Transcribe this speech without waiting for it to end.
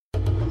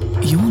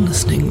You're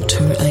listening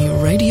to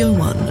a Radio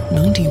 1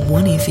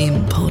 91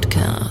 FM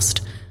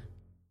podcast.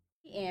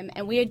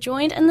 And we are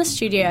joined in the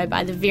studio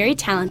by the very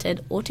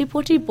talented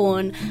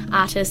Ōtepoti-born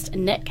artist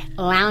Nick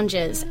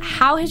Lounges.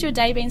 How has your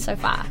day been so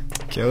far?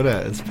 Kia ora.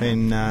 It's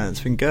been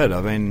good.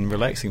 I've been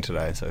relaxing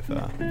today so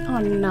far. Oh,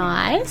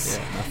 nice.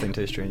 Yeah, nothing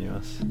too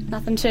strenuous.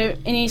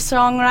 Any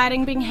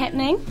songwriting been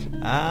happening?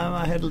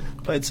 I had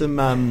played some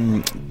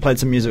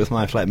music with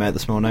my flatmate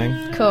this morning.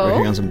 Cool.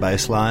 Working on some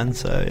bass lines,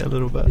 so yeah, a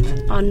little bit.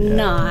 Oh, yeah.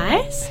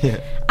 Nice. Yeah.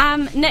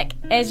 Nick,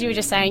 as you were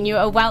just saying, you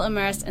are well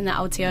immersed in the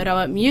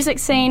Aotearoa music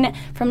scene,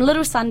 from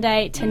Little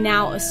Sunday to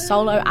now a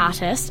solo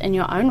artist in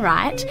your own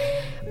right.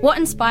 What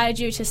inspired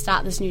you to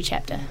start this new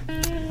chapter?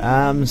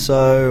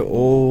 So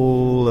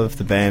all of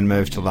the band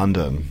moved to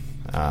London,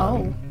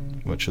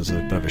 which was a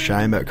bit of a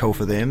shame, but cool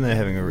for them. They're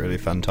having a really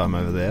fun time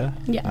over there.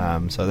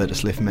 Yeah. So they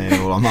just left me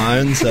all on my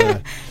own.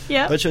 So,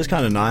 yeah. Which was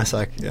kind of nice.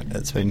 Like,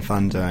 it's been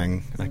fun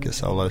doing like a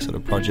solo sort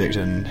of project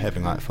and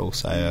having like full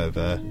say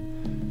over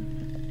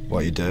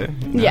what you do.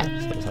 You know? Yeah.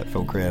 So it's like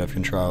full creative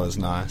control is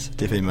nice.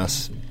 Definitely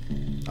miss.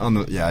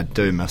 I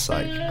do miss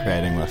like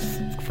creating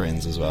with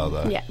friends as well,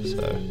 though. Yeah.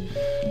 So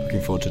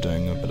looking forward to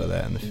doing a bit of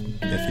that in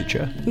the near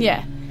future.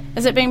 Yeah.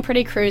 Has it been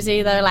pretty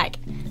cruisy though, like,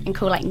 and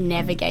cool, like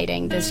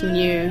navigating this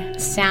new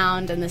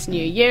sound and this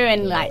new you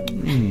and like?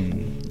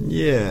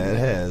 Yeah, it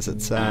has.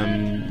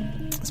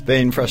 It's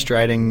been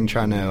frustrating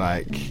trying to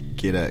like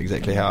get it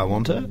exactly how I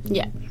want it.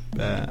 Yeah.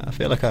 But I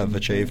feel like I've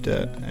achieved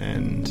it,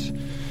 and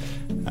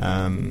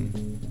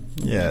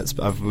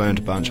I've learned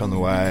a bunch on the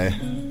way.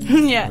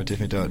 Yeah. I would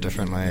definitely do it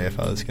differently if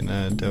I was going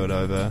to do it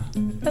over.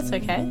 That's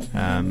okay.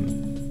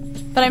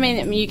 But I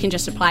mean, you can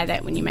just apply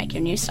that when you make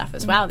your new stuff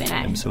as well, then,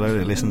 eh?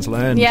 Absolutely, lessons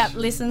learned. Yeah,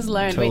 lessons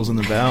learned. Tools in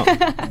the belt.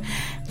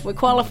 We're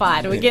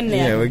qualified. We're getting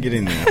there. Yeah, we're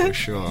getting there for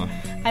sure.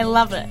 I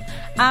love it.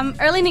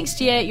 Early next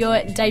year,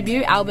 your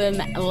debut album,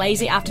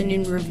 Lazy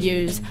Afternoon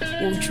Reviews,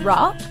 will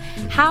drop.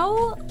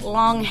 How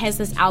long has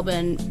this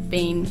album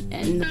been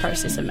in the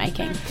process of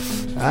making?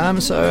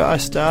 So I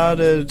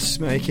started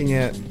making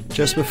it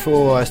just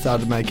before I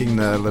started making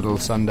the Little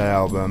Sunday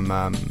album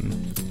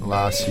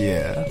last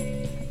year.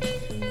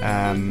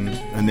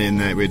 And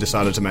then we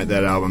decided to make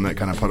that album. That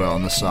kind of put it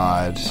on the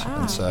side.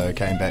 Wow. And so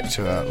came back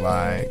to it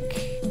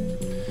like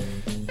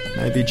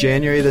maybe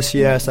January this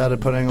year. I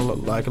started putting a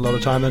lot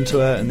of time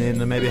into it, and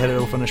then maybe had it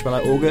all finished by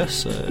like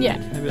August. So yeah,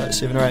 maybe like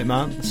 7 or 8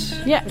 months.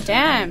 Yeah,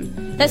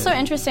 damn. That's so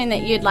interesting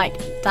that you'd like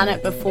done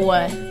it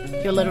before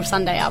your Little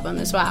Sunday album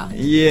as well.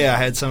 Yeah, I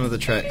had some of the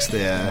tracks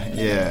there.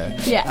 Yeah.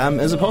 Yeah.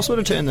 Is it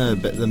possible to turn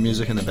the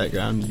music in the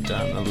background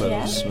down a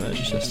little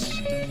smidge?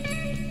 Just.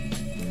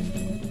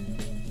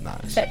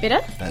 Is that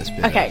better? That's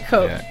better. Okay,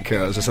 cool. Yeah,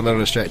 cool. It's just a little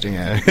distracting,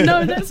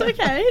 No, that's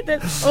okay.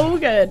 That's all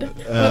good.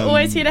 We're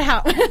always here to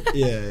help.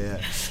 Yeah.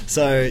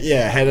 So,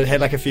 yeah, had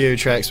like a few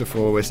tracks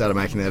before we started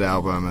making that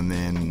album, and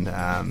then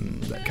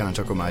that kind of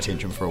took all my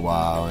attention for a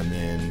while, and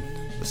then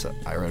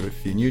I wrote a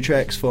few new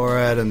tracks for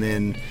it, and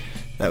then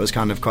that was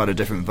kind of quite a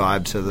different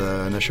vibe to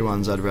the initial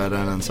ones I'd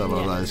written, and so a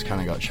lot of those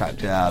kind of got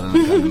chucked out, and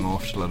it kind of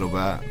morphed a little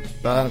bit.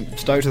 But I'm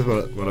stoked with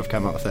what I've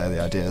come up with there.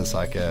 The idea is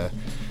like a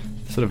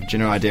sort of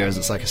general idea is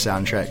it's like a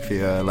soundtrack for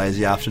your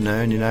lazy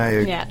afternoon, you know,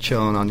 you're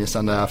chilling on your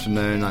Sunday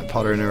afternoon, like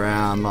pottering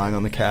around, lying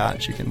on the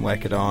couch, you can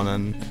whack it on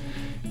and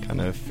kind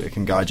of, it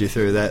can guide you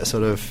through that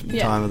sort of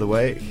time of the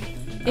week.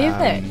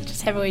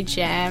 Just have a wee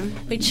jam,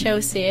 wee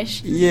chill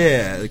sesh.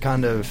 Yeah, it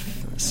kind of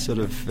sort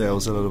of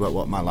feels a little bit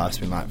what my life's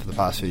been like for the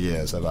past few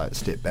years. I've like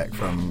stepped back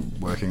from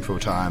working full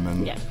time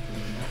and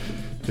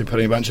been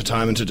putting a bunch of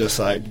time into just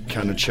like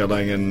kind of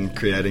chilling and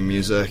creating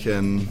music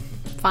and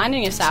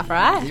finding yourself,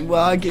 right?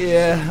 Well,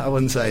 yeah, I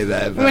wouldn't say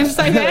that. But wouldn't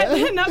say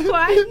that? Not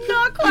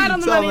quite on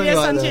the money, yes,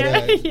 like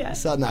Sunterra. Yeah.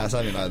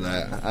 Something like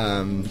that. I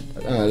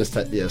don't know,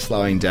 just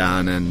slowing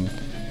down and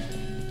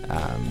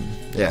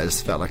it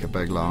just felt like a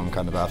big long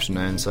kind of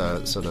afternoon. So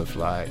it's sort of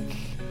like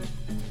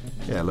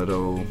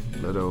little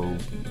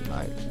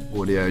like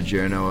audio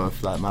journal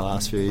of like my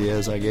last few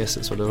years. I guess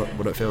it's sort of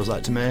what it feels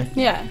like to me.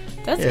 Yeah,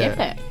 that's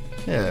epic.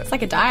 Yeah. It's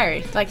like a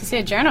diary. Like you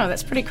said, a journal.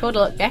 That's pretty cool to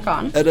look back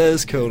on. It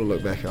is cool to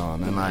look back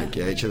on. And like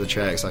each of the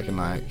tracks I can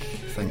like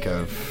think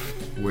of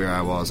where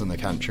I was in the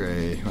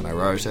country when I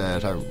wrote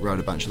it. I wrote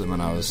a bunch of them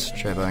when I was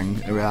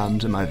travelling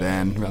around in my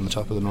van around the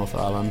top of the North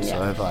Island.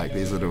 So I have like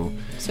these little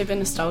super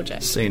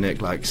nostalgic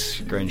scenic like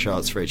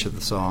screenshots for each of the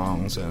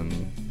songs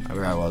and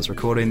where I was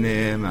recording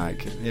them.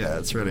 Like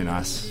it's a really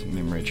nice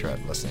memory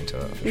trip listening to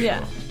it for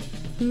sure.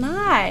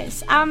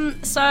 Nice.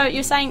 So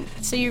you're saying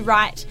you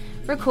write,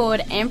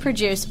 record and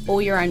produce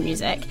all your own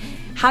music.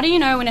 How do you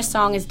know when a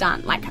song is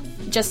done? Like,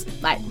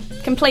 just like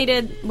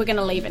completed, we're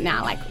gonna leave it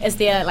now. Like, is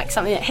there like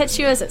something that hits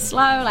you? Is it slow?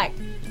 Like,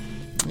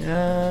 I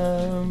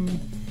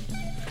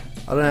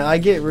don't know. I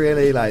get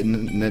really like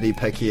nitty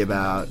picky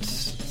about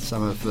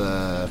some of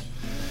the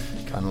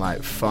kind of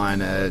like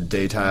finer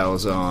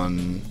details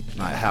on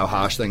like how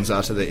harsh things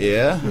are to the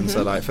ear. And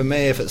so like for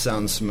me, if it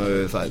sounds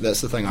smooth, like that's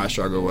the thing I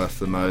struggle with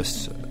the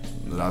most.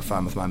 That I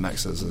find with my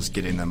mixes is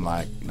getting them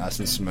like nice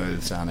and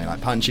smooth sounding, like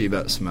punchy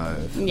but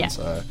smooth. Yeah. And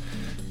so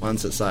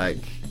once it's like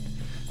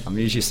I'm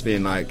usually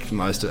spending like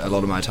a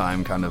lot of my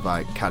time kind of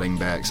like cutting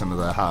back some of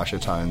the harsher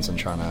tones and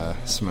trying to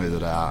smooth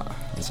it out.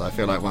 And so I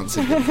feel like once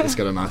it's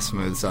got a nice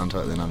smooth sound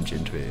to it, then I'm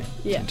tend to be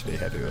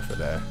happy with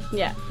it.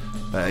 Yeah.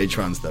 Each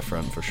one's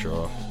different for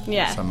sure.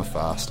 Yeah. Some are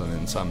fast and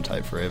then some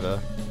take forever.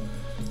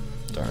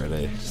 Don't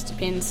really. Just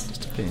depends.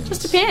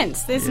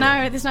 There's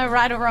no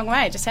right or wrong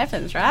way. It just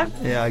happens, right?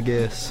 Yeah, I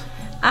guess.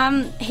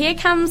 Here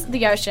Comes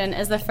the Ocean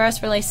is the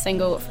first released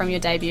single from your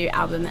debut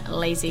album,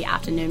 Lazy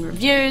Afternoon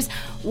Reviews.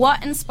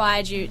 What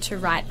inspired you to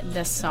write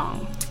this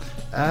song?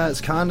 It's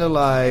kind of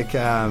like,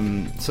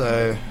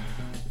 so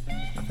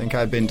I think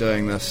I've been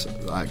doing this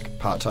like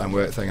part-time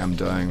work thing I'm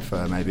doing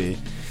for maybe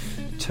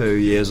 2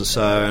 years or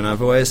so, and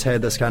I've always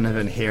had this kind of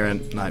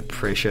inherent like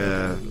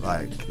pressure,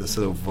 like this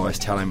little voice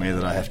telling me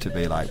that I have to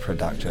be like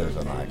productive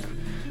and like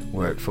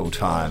work full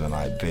time and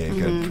like be a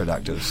good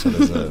productive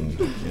citizen,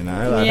 you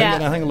know.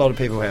 I think a lot of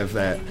people have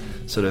that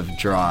sort of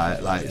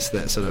drive, like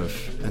that sort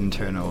of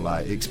internal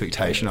like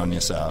expectation on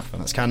yourself,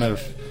 and it's kind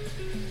of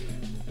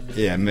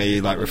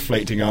me like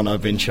reflecting on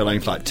I've been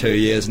chilling for like 2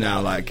 years now,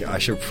 like I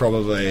should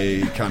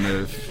probably kind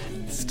of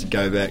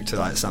go back to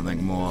like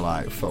something more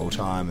like full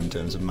time in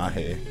terms of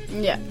mahi.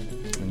 Yeah.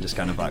 And just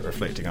kind of like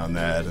reflecting on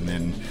that, and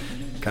then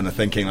kind of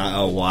thinking like,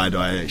 oh, why do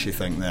I actually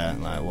think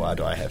that? Like, why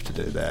do I have to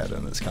do that?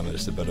 And it's kind of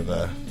just a bit of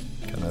a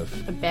kind of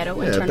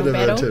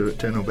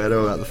internal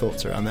battle about the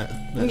thoughts around that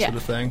sort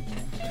of thing.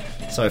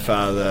 So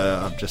far,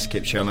 I've just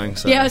kept chilling.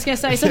 So. Yeah, I was going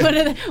to say. So,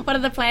 what are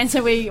the plans?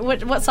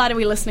 What side are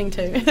we listening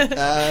to?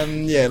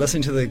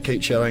 Listening to the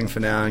keep chilling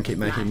for now and keep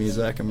making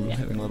music. I'm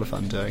having a lot of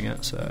fun doing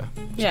it. So,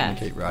 just gonna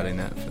keep writing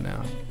that for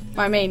now.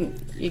 I mean,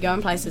 you're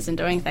going places and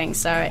doing things,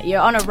 so you're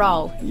on a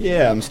roll.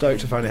 Yeah, I'm stoked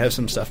to finally have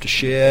some stuff to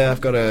share.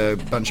 I've got a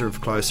bunch of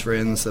close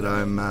friends that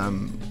I'm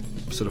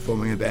sort of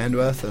forming a band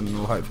with, and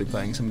we'll hopefully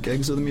playing some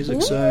gigs with the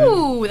music soon.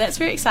 Ooh, that's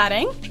very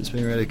exciting. Which has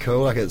been really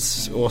cool. Like,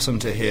 it's awesome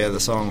to hear the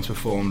songs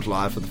performed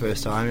live for the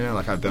first time, you know,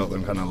 like I built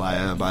them kind of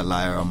layer by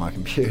layer on my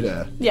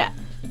computer. Yeah.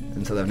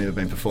 And so they've never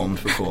been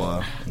performed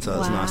before, and so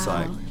it's nice,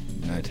 like,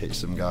 you know, teach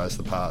some guys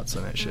the parts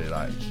and actually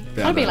like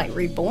that'd be like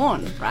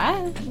reborn,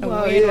 right?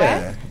 Weird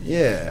way.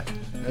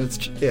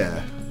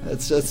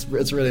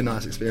 It's a really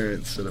nice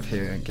experience, sort of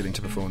getting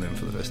to perform them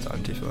for the first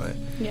time, definitely.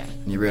 Yeah.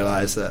 And you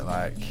realise that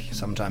like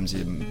sometimes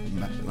you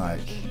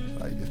like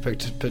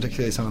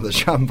particularly some of the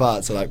drum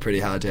parts are like pretty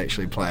hard to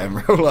actually play in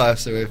real life.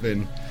 So we've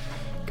been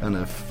kind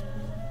of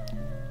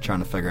trying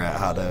to figure out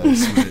how to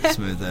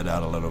smooth that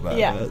out a little bit.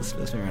 Yeah. But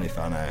it's been really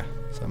fun, eh?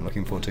 So I'm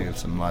looking forward to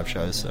some live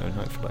shows soon,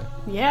 hopefully.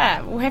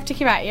 Yeah, we'll have to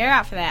keep our ear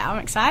out for that. I'm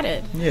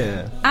excited.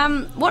 Yeah.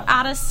 What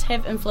artists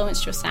have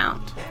influenced your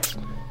sound?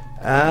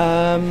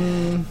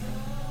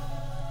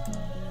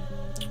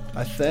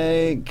 I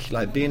think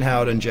like Ben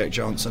Howard and Jack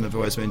Johnson have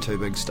always been two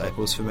big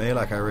staples for me.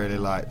 Like I really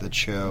like the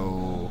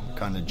chill,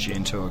 kind of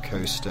gentle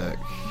acoustic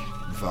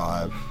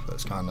vibe.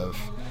 That's kind of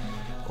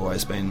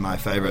always been my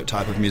favourite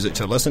type of music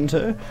to listen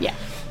to. Yeah.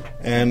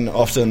 And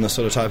often the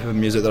sort of type of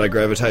music that I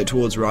gravitate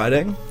towards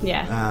writing.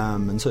 Yeah.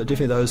 And so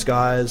definitely those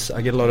guys.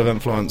 I get a lot of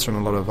influence from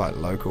a lot of like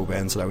local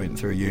bands that I went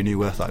through uni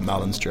with, like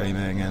Melon's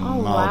Dreaming and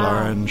Mild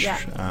Orange.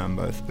 Yeah.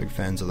 Both big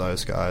fans of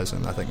those guys,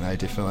 and I think they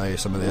definitely,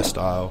 some of their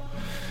style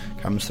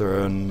comes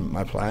through in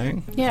my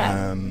playing.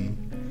 Yeah.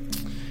 And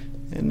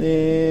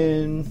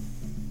then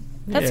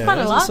that's quite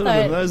a lot,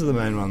 though. Those are the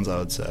main ones I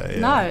would say.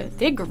 Yeah. No,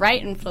 they're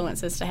great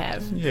influences to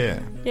have.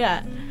 Yeah.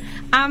 Yeah.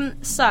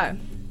 So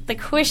the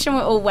question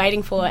we're all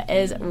waiting for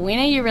is, when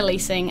are you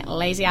releasing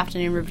Lazy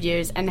Afternoon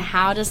Reviews, and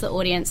how does the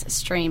audience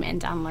stream and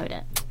download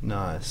it?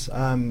 Nice.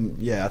 I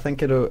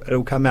think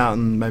it'll come out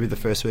in maybe the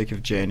first week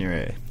of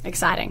January.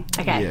 Exciting.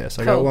 Okay. Yeah,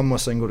 so cool. I got one more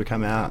single to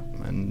come out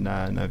in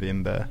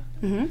November.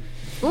 Mm-hmm.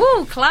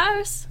 Ooh,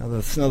 close.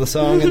 Another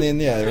song, and then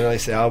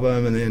release the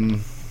album, and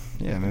then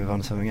move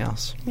on to something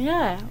else.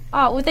 Yeah.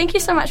 Oh, well, thank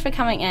you so much for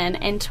coming in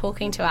and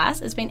talking to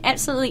us. It's been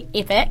absolutely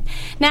epic.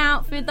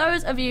 Now, for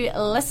those of you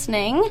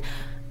listening,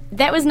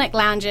 that was Nick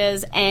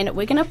Lounges, and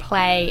we're going to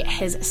play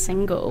his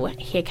single,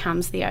 Here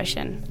Comes the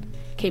Ocean.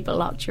 Keep it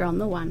locked, you're on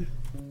the one.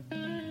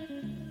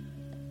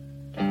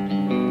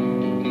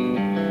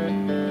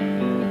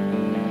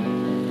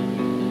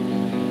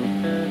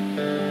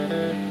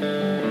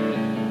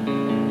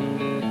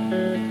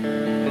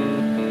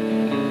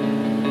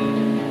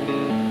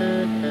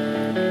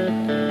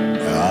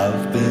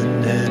 I've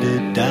been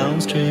headed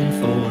downstream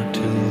for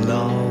too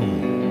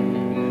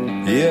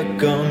long. Here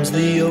comes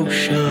the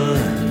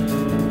ocean.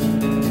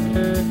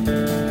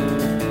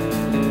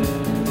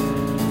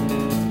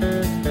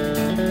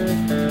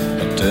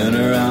 Turn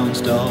around,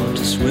 start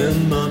to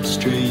swim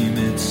upstream,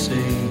 it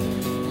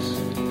seems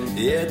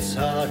it's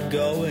hard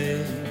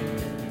going.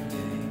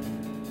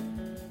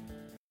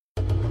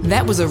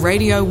 That was a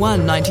Radio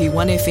 1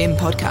 91 FM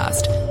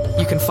podcast.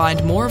 You can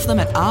find more of them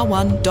at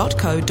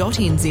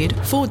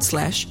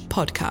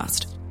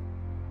r1.co.nz/podcast.